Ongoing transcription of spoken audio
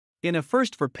In a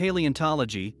first for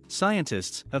paleontology,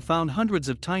 scientists have found hundreds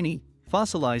of tiny,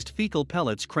 fossilized fecal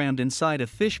pellets crammed inside a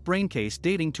fish braincase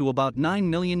dating to about 9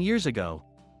 million years ago.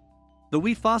 The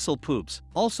wee fossil poops,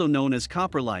 also known as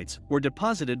coprolites, were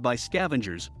deposited by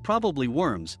scavengers, probably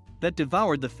worms, that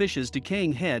devoured the fish's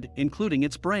decaying head, including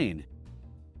its brain.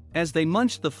 As they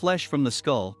munched the flesh from the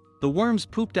skull, the worms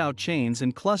pooped out chains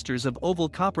and clusters of oval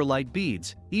coprolite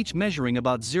beads, each measuring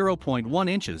about 0.1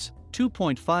 inches,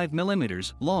 2.5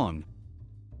 millimeters, long.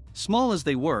 Small as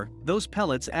they were, those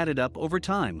pellets added up over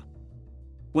time.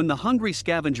 When the hungry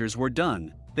scavengers were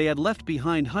done, they had left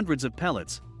behind hundreds of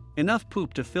pellets, enough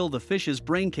poop to fill the fish's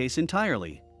braincase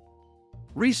entirely.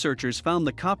 Researchers found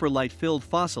the coprolite-filled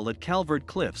fossil at Calvert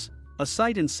Cliffs, a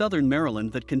site in southern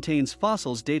Maryland that contains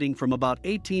fossils dating from about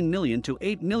 18 million to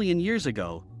 8 million years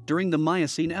ago, during the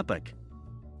Miocene epoch.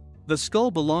 The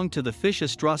skull belonged to the fish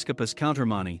Astroscopus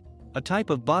countermani, a type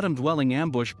of bottom-dwelling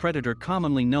ambush predator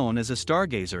commonly known as a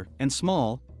stargazer, and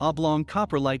small, oblong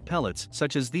coprolite pellets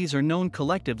such as these are known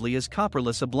collectively as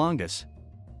Coprolus oblongus.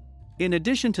 In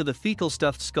addition to the fecal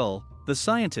stuffed skull, the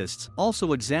scientists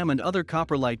also examined other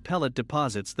coprolite pellet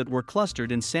deposits that were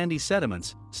clustered in sandy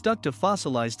sediments, stuck to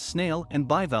fossilized snail and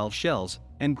bivalve shells,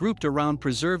 and grouped around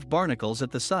preserved barnacles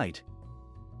at the site.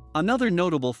 Another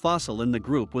notable fossil in the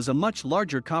group was a much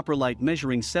larger coprolite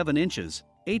measuring 7 inches,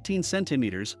 18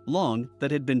 centimeters, long,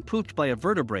 that had been pooped by a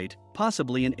vertebrate,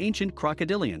 possibly an ancient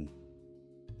crocodilian.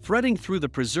 Threading through the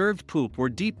preserved poop were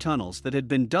deep tunnels that had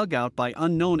been dug out by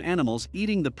unknown animals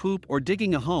eating the poop or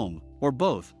digging a home, or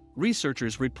both,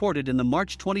 researchers reported in the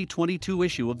March 2022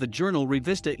 issue of the journal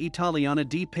Rivista Italiana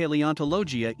di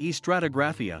Paleontologia e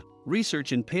Stratigrafia,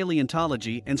 Research in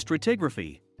Paleontology and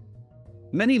Stratigraphy.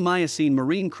 Many Miocene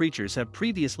marine creatures have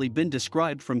previously been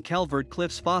described from Calvert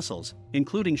Cliffs fossils,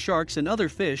 including sharks and other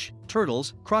fish,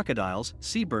 turtles, crocodiles,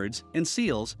 seabirds, and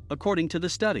seals, according to the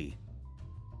study.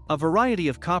 A variety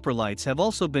of coprolites have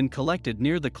also been collected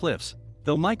near the cliffs,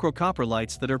 though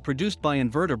microcoprolites that are produced by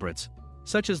invertebrates,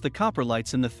 such as the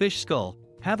coprolites in the fish skull,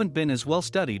 haven't been as well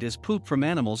studied as poop from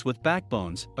animals with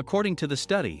backbones, according to the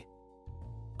study.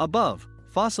 Above,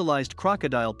 fossilized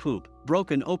crocodile poop,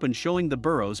 broken open showing the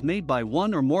burrows made by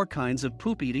one or more kinds of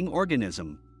poop-eating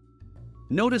organism.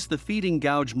 Notice the feeding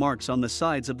gouge marks on the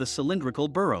sides of the cylindrical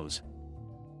burrows.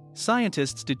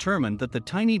 Scientists determined that the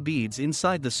tiny beads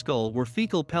inside the skull were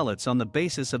fecal pellets on the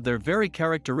basis of their very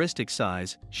characteristic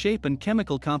size, shape and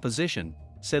chemical composition,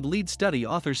 said lead study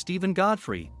author Stephen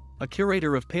Godfrey, a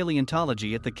curator of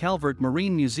paleontology at the Calvert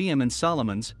Marine Museum in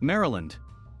Solomons, Maryland.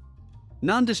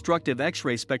 Non-destructive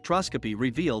X-ray spectroscopy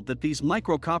revealed that these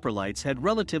microcoprolites had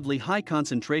relatively high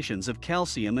concentrations of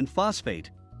calcium and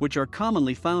phosphate, which are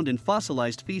commonly found in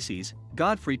fossilized feces,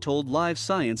 Godfrey told Live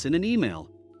Science in an email.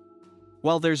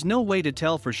 While there's no way to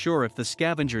tell for sure if the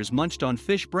scavengers munched on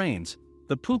fish brains,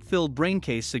 the poop-filled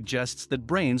braincase suggests that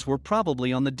brains were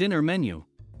probably on the dinner menu.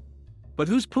 But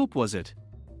whose poop was it?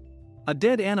 A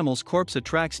dead animal's corpse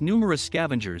attracts numerous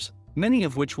scavengers, many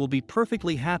of which will be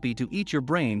perfectly happy to eat your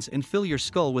brains and fill your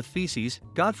skull with feces,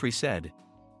 Godfrey said.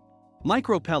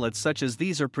 Micropellets such as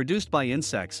these are produced by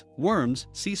insects, worms,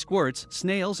 sea squirts,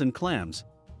 snails and clams.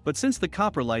 But since the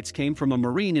coprolites came from a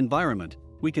marine environment,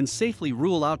 we can safely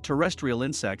rule out terrestrial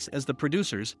insects as the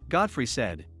producers, Godfrey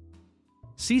said.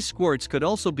 Sea squirts could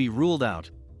also be ruled out,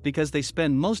 because they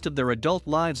spend most of their adult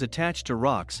lives attached to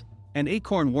rocks, and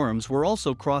acorn worms were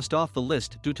also crossed off the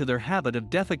list due to their habit of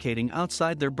defecating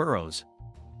outside their burrows.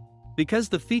 Because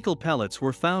the fecal pellets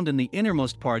were found in the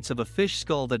innermost parts of a fish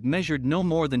skull that measured no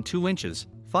more than 2 inches,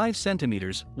 5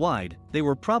 centimeters, wide, they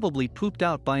were probably pooped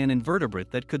out by an invertebrate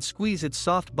that could squeeze its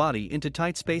soft body into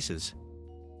tight spaces.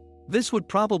 This would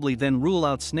probably then rule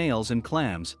out snails and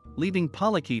clams, leaving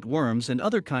polychaete worms and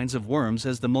other kinds of worms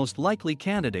as the most likely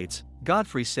candidates,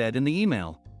 Godfrey said in the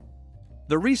email.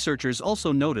 The researchers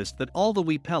also noticed that all the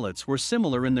wee pellets were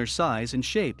similar in their size and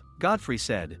shape, Godfrey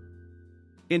said.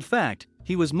 In fact,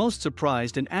 he was most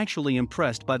surprised and actually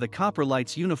impressed by the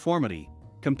coprolite's uniformity,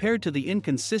 compared to the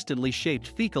inconsistently shaped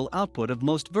fecal output of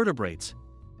most vertebrates.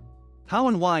 How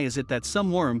and why is it that some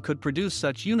worm could produce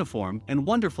such uniform and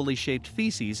wonderfully shaped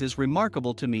feces is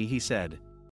remarkable to me, he said.